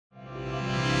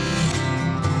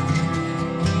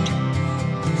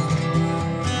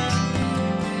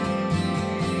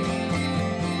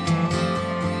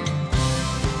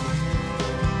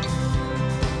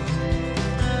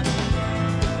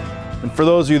For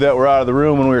those of you that were out of the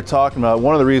room when we were talking about it,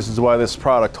 one of the reasons why this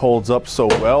product holds up so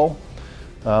well,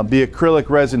 the acrylic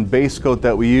resin base coat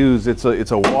that we use, it's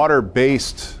a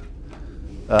water-based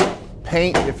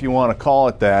paint, if you want to call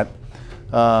it that.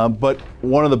 But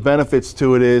one of the benefits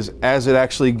to it is, as it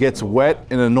actually gets wet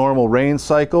in a normal rain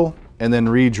cycle and then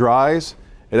re-dries,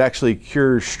 it actually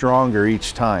cures stronger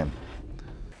each time.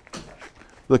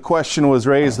 The question was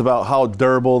raised about how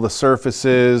durable the surface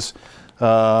is,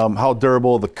 how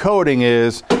durable the coating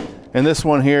is. And this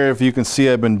one here, if you can see,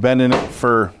 I've been bending it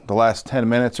for the last 10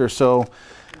 minutes or so.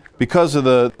 Because of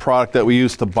the product that we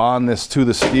use to bond this to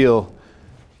the steel,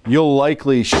 you'll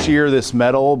likely shear this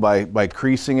metal by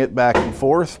creasing it back and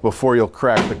forth before you'll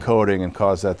crack the coating and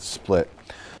cause that to split.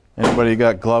 Anybody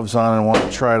got gloves on and want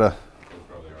to try to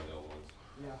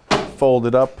fold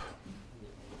it up?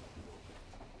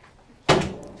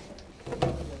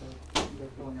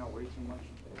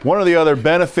 One of the other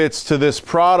benefits to this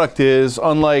product is,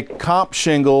 unlike comp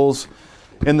shingles,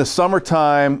 in the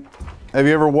summertime, have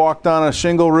you ever walked on a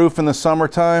shingle roof in the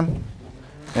summertime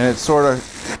and it sort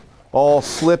of all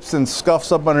slips and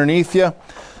scuffs up underneath you?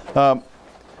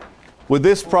 With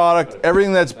this product,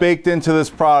 everything that's baked into this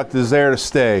product is there to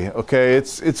stay, okay?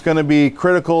 It's going to be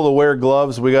critical to wear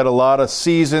gloves. We got a lot of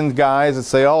seasoned guys that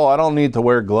say, oh, I don't need to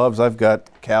wear gloves. I've got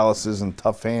calluses and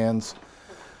tough hands.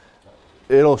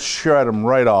 It'll shred them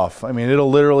right off. I mean, it'll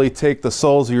literally take the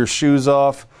soles of your shoes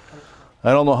off.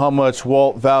 I don't know how much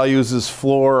Walt values his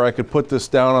floor. I could put this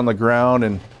down on the ground,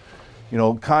 and you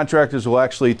know, contractors will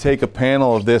actually take a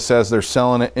panel of this as they're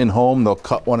selling it in home. They'll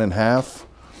cut one in half.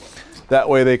 That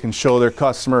way they can show their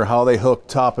customer how they hook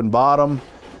top and bottom.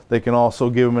 They can also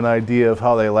give them an idea of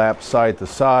how they lap side to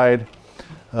side.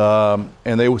 And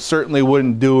they certainly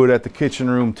wouldn't do it at the kitchen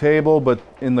room table, but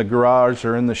in the garage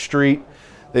or in the street,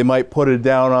 they might put it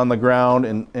down on the ground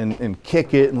and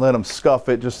kick it and let them scuff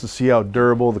it just to see how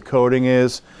durable the coating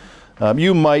is.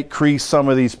 You might crease some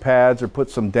of these pads or put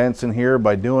some dents in here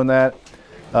by doing that.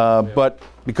 But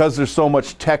because there's so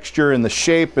much texture in the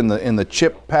shape and in the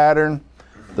chip pattern,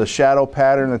 the shadow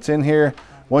pattern that's in here,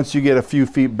 once you get a few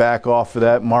feet back off of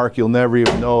that mark, you'll never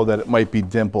even know that it might be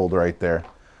dimpled right there.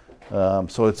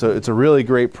 So it's a really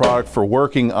great product for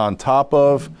working on top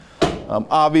of.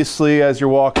 Obviously, as you're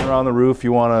walking around the roof,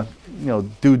 you want to,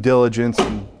 due diligence,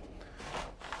 and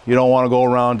you don't want to go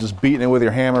around just beating it with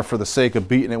your hammer for the sake of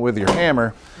beating it with your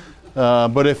hammer.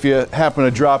 But if you happen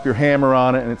to drop your hammer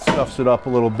on it and it scuffs it up a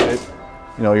little bit,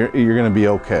 you're going to be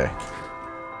okay.